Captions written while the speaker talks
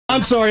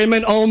I'm sorry, I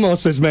meant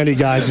almost as many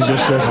guys as your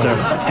sister.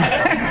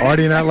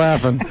 Artie not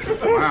laughing.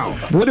 Wow.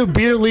 What do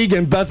Beer League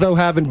and Betho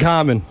have in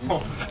common?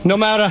 No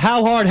matter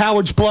how hard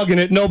Howard's plugging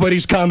it,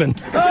 nobody's coming.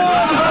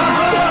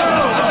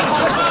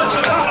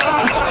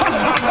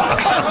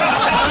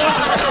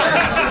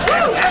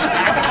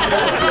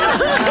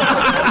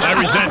 I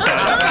resent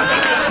that.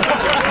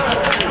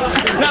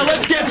 Now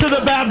let's get to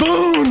the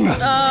baboon.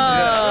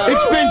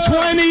 It's been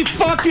 20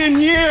 fucking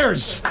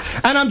years,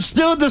 and I'm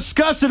still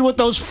disgusted with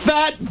those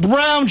fat,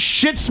 brown,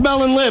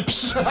 shit-smelling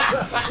lips.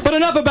 But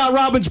enough about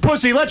Robin's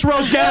pussy. Let's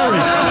roast Gary.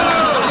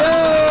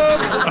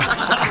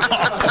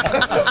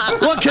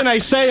 What can I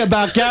say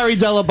about Gary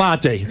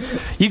Dell'Abate?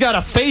 You got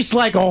a face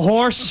like a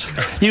horse,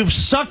 you've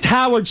sucked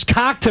Howard's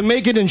cock to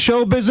make it in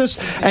show business,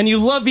 and you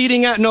love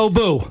eating at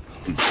Nobu.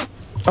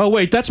 Oh,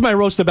 wait, that's my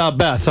roast about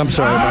Beth. I'm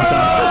sorry about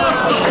that.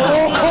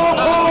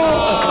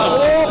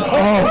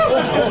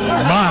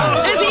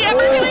 Is he ever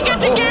going to get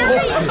to Gary?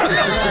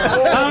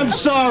 I'm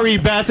sorry,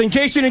 Beth. In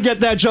case you didn't get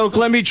that joke,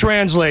 let me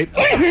translate.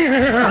 What was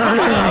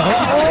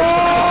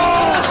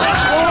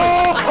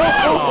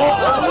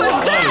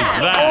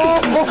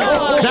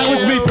that? That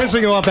was me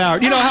pissing you off,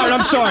 Howard. You know, Howard,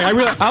 I'm sorry.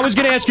 I was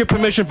going to ask your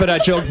permission for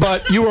that joke,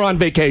 but you were on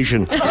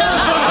vacation.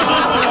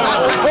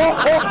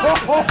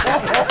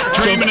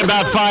 Dreaming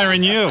about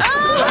firing you.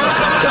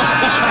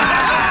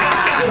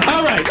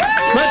 All right,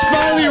 let's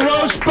finally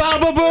roast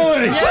Baba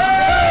Boy.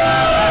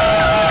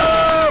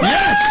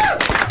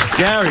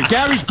 Yes!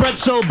 Gary's breath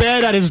so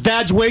bad at his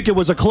dad's wake it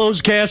was a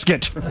closed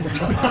casket.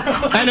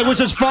 And it was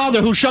his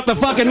father who shut the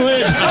fucking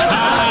lid. A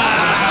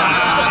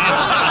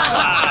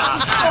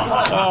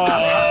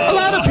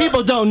lot of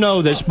people don't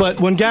know this, but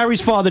when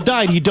Gary's father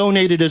died, he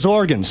donated his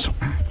organs.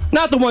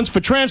 Not the ones for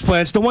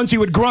transplants, the ones he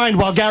would grind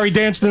while Gary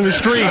danced in the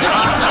street.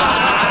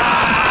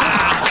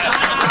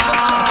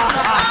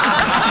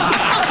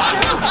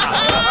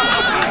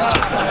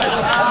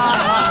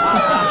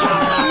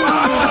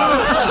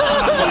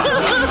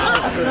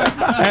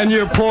 And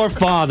your poor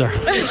father.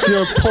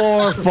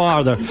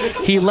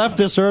 He left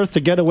this earth to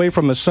get away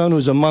from a son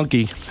who's a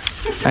monkey,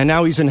 and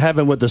now he's in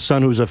heaven with the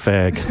son who's a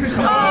fag.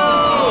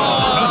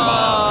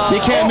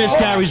 You can't miss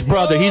Gary's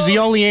brother. He's the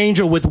only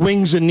angel with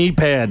wings and knee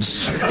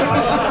pads.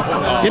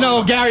 You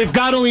know, Gary, if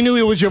God only knew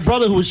it was your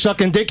brother who was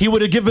sucking dick, he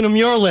would have given him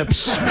your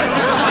lips.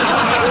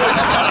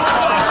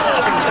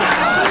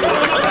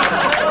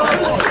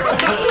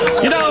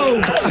 You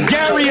know,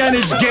 Gary and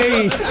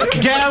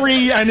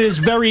his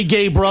very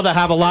gay brother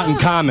have a lot in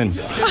common.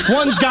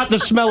 One's got the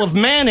smell of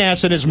man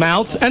ass in his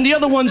mouth, and the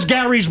other one's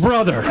Gary's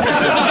brother.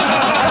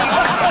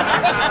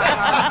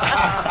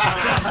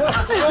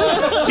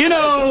 You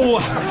know,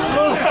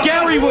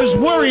 Gary was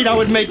worried I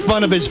would make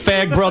fun of his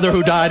fag brother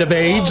who died of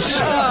AIDS.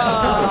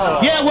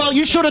 Yeah, well,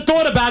 you should have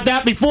thought about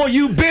that before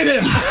you bit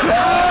him.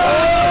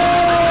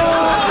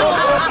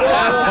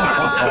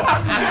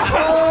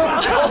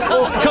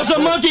 Because a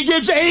monkey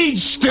gives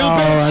AIDS, stupid.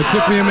 Oh, it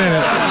took me a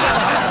minute.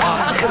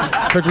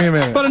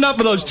 But enough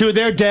of those two.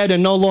 They're dead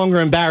and no longer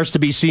embarrassed to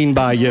be seen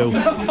by you.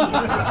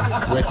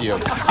 With you.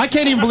 I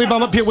can't even believe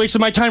I'm up here wasting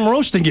my time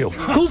roasting you.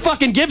 Who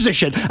fucking gives a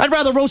shit? I'd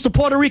rather roast a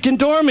Puerto Rican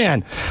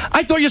doorman.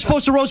 I thought you're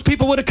supposed to roast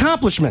people with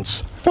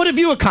accomplishments. What have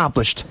you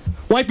accomplished?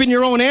 Wiping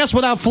your own ass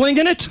without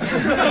flinging it?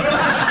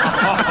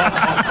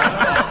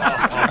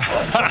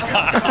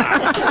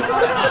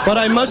 But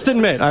I must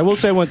admit, I will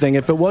say one thing.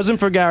 If it wasn't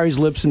for Gary's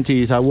lips and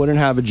teeth, I wouldn't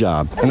have a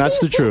job. And that's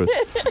the truth.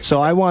 So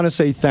I want to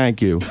say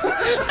thank you.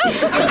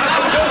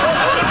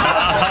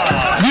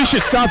 You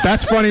should stop.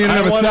 That's funny in and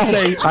of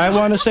itself. I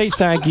want to say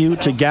thank you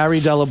to Gary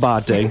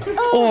Dell'Abate,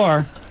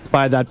 or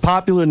by that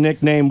popular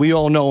nickname we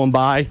all know him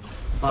by.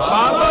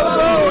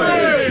 Baba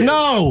Booey!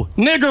 No,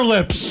 Nigger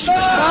Lips.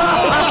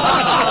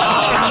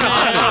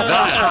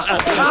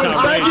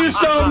 Thank you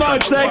so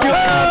much. Thank you.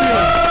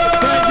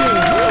 Thank you.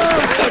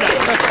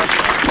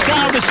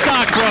 Sal the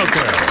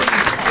stockbroker.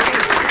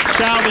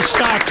 Sal the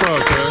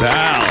stockbroker.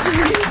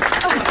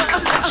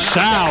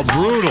 Sal,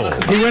 brutal.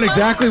 He went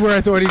exactly where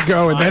I thought he'd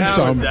go, and then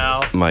some.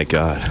 My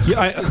God.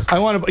 Yeah, I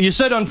want to. You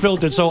said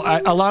unfiltered, so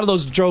a lot of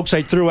those jokes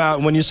I threw out.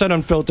 And when you said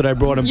unfiltered, I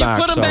brought them back.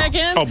 You put them back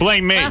in? Oh,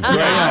 blame me.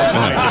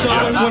 Yeah. So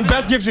when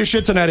Beth gives you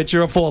shit tonight, it's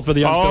your fault for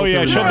the unfiltered. Oh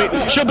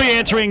yeah, she'll be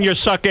answering your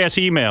suck ass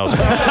emails.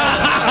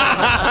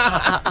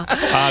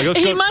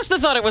 He must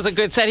have thought it was a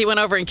good set. He went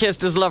over and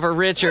kissed his lover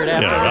Richard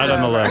after. Yeah, right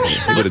on the legs.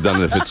 He would have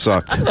done it if it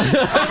sucked.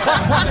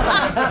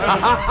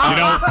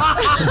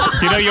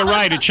 You know, you're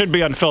right. It should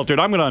be unfiltered.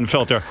 I'm going to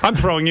unfilter. I'm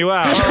throwing you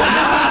out.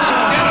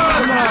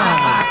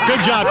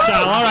 Good job,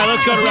 Sal. All right,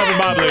 let's go to Reverend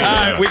Bob Lee. All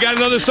right, we got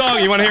another song.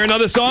 You want to hear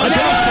another song?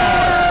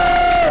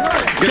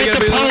 Get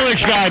the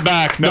Polish guy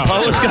back. No. The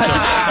Polish guy?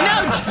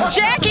 No,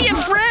 Jackie and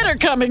Fred are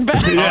coming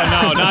back. Yeah,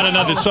 no, not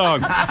another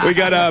song. We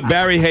got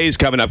Barry Hayes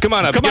coming up. Come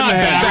on up. Come on,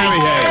 Barry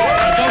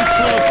Hayes. Don't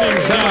slow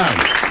things down.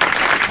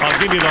 I'll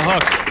give you the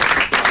hook.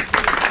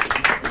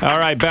 All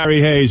right,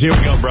 Barry Hayes. Here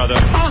we go, brother.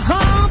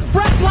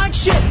 Breath like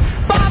shit.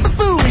 Baba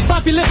Booey's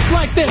floppy lips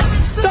like this.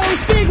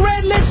 Those big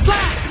red lips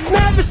slap.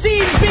 Never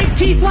seen big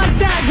teeth like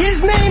that.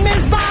 His name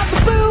is Baba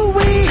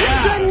Booey.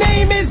 Yeah. The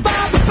name is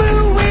Baba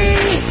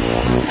Booey.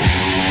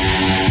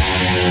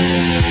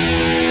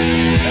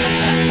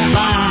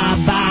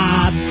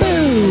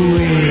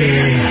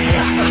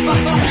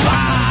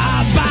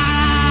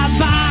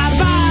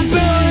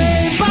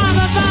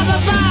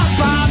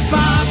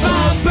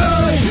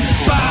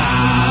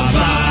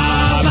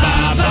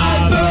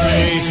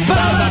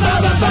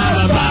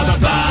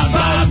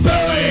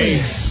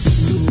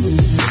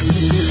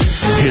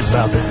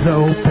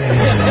 so big,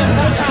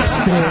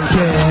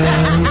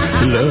 stinking.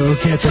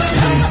 Look at the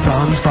teeth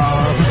on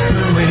Baba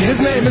Booey. His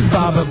name is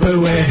Baba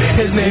Booey.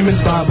 His name is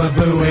Baba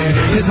Booey.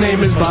 His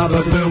name is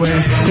Baba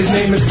Booey. His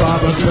name is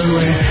Baba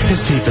Booey.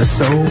 His teeth are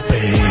so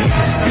big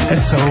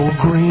and so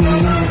green.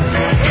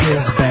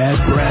 His bad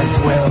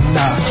breath will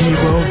knock you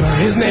over.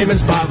 His name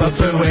is Baba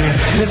Booey.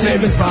 His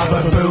name is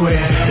Baba Booey.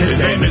 His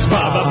name is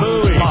Baba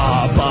Booey.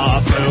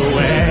 Baba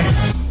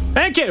Booey.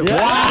 Thank you.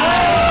 Wow!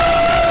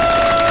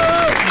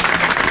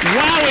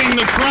 Wowing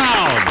the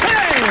crowd.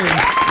 Hey!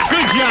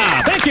 Good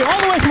job. Thank you.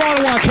 All the way from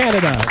Ottawa,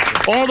 Canada.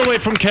 All the way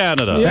from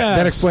Canada. Yeah.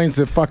 That explains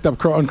the fucked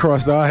up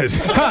uncrossed eyes.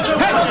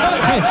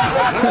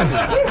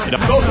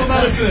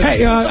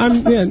 Hey,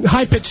 I'm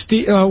high-pitched.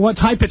 What's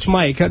high-pitched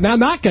Mike? Now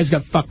that guy's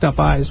got fucked up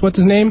eyes. What's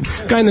his name?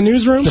 Guy in the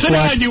newsroom? Sit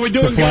down, you were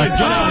doing good. Thank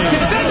you,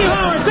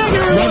 Howard. Thank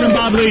you. Reverend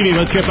Bob Levy,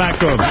 let's get back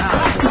to him.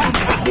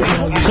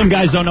 Some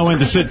guys don't know when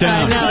to sit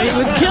down. I know, he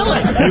was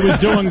killing. He was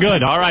doing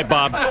good. All right,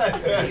 Bob.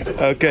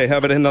 Okay, how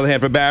about another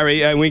hand for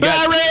Barry? And we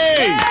got Barry!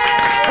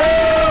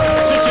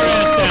 Sit your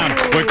ass down.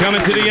 We're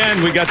coming to the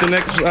end. We got the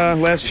next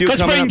last few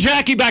Let's coming bring up.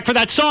 Jackie back for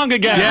that song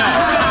again. Got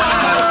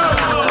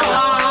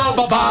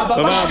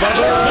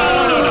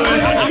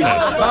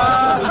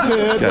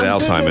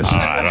Alzheimer's. All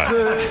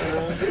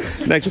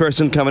right. Next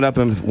person coming up,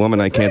 a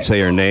woman, I can't say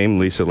her name,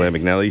 Lisa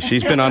Lampanelli.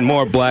 She's been on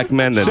more black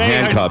men than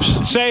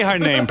handcuffs. Say her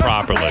name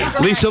properly.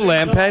 Lisa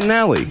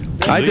Lampanelli.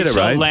 I did it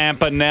right. Lisa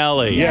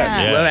Lampanelli.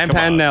 Yeah,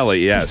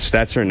 Lampanelli. Yes,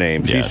 that's her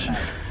name.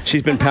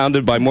 She's been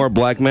pounded by more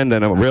black men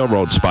than a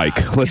railroad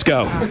spike. Let's go.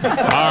 All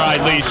right,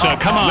 Lisa.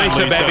 Come on,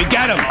 Lisa, baby.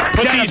 Get him.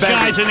 Put Get these baby.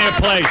 guys in their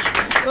place.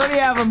 Let me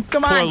have him.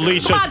 Come on. Poor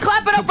Lisa. Come on,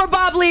 clap it up for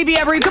Bob Levy,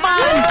 everyone. Come on.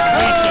 Good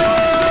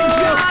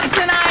job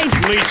tonight.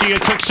 Lisa, you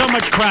took so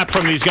much crap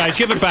from these guys.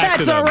 Give it back to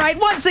That's them. all right.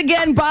 Once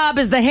again, Bob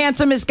is the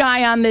handsomest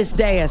guy on this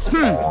dais.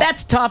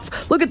 That's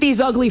tough. Look at these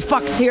ugly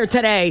fucks here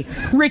today.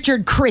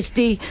 Richard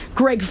Christie,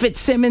 Greg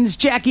Fitzsimmons,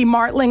 Jackie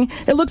Martling.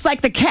 It looks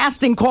like the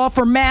casting call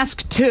for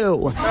Mask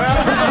 2. If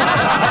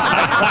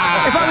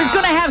I was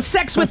going to have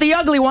sex with the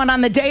ugly one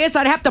on the dais,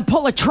 I'd have to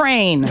pull a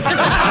train.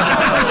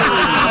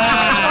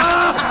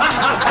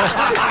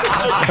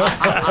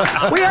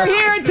 We are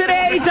here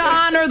today to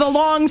honor the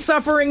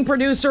long-suffering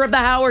producer of the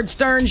Howard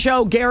Stern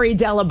Show, Gary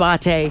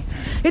Dell'Abate.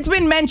 It's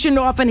been mentioned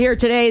often here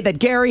today that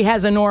Gary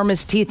has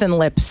enormous teeth and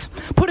lips.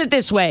 Put it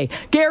this way,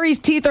 Gary's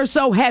teeth are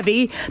so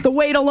heavy, the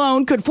weight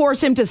alone could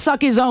force him to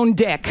suck his own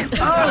dick.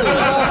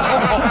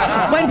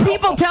 When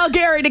people tell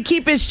Gary to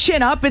keep his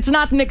chin up, it's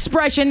not an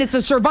expression, it's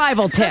a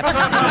survival tip.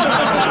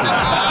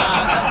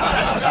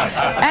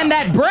 And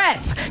that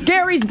breath.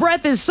 Gary's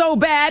breath is so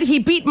bad, he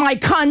beat my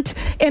cunt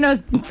in a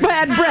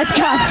bad breath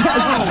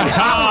contest.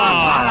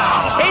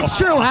 It's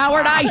true,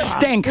 Howard, I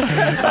stink.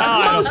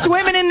 Most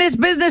women in this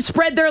business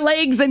spread their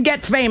legs and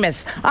get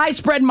famous. I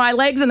spread my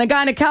legs and the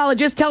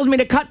gynecologist tells me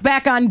to cut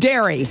back on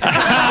dairy.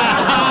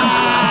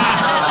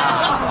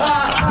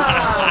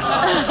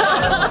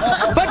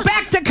 But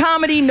back to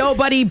comedy,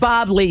 nobody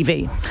Bob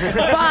Levy.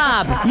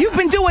 Bob, you've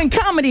been doing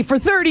comedy for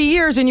 30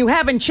 years and you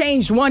haven't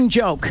changed one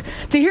joke.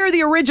 To hear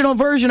the original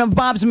version of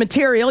Bob's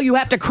material, you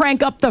have to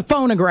crank up the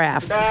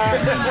phonograph.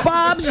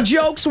 Bob's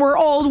jokes were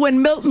old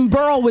when Milton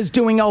Berle was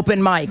doing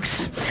open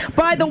mics.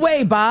 By the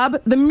way,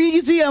 Bob, the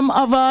Museum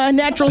of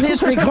Natural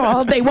History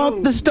called, they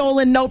want the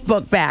stolen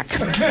notebook back.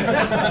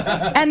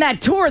 And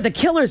that tour, The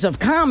Killers of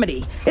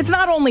Comedy, it's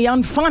not only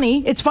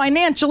unfunny, it's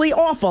financially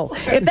awful.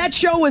 If that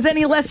show was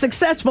any less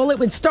successful, it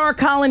would star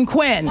Colin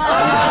Quinn.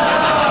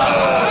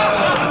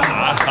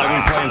 I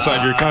can play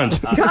inside your cunt.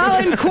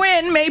 Colin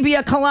Quinn may be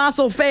a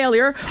colossal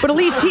failure, but at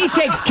least he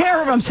takes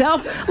care of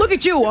himself. Look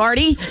at you,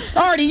 Artie.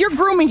 Artie, your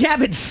grooming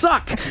habits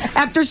suck.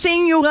 After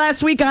seeing you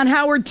last week on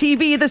Howard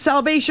TV, the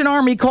Salvation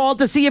Army called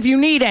to see if you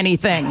need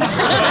anything.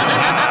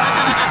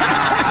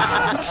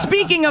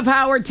 Speaking of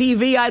Howard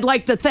TV, I'd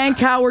like to thank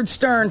Howard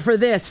Stern for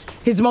this,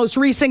 his most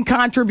recent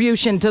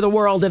contribution to the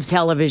world of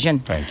television.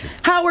 Thank you.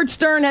 Howard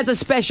Stern has a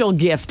special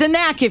gift, a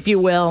knack, if you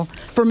will,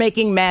 for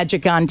making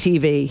magic on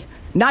TV.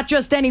 Not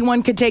just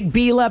anyone could take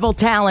B-level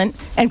talent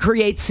and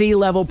create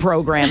C-level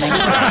programming.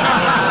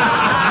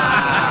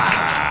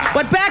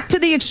 But back to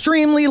the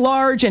extremely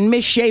large and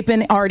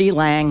misshapen Artie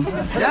Lang.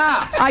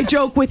 I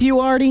joke with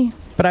you, Artie,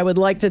 but I would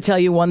like to tell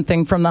you one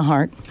thing from the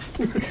heart.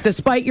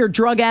 Despite your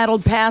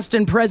drug-addled past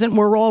and present,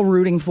 we're all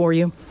rooting for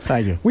you.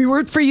 Thank you. We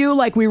root for you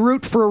like we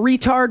root for a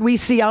retard we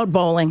see out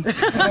bowling. We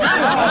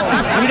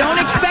don't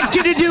expect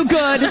you to do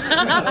good.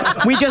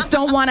 We just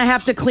don't want to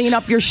have to clean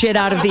up your shit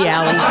out of the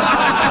alleys.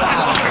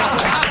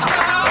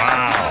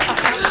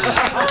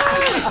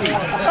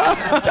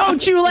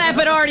 Don't you laugh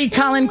at Artie,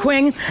 Colin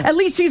Quinn. At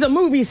least he's a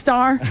movie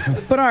star.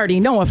 But Artie,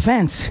 no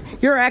offense,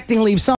 your acting leaves some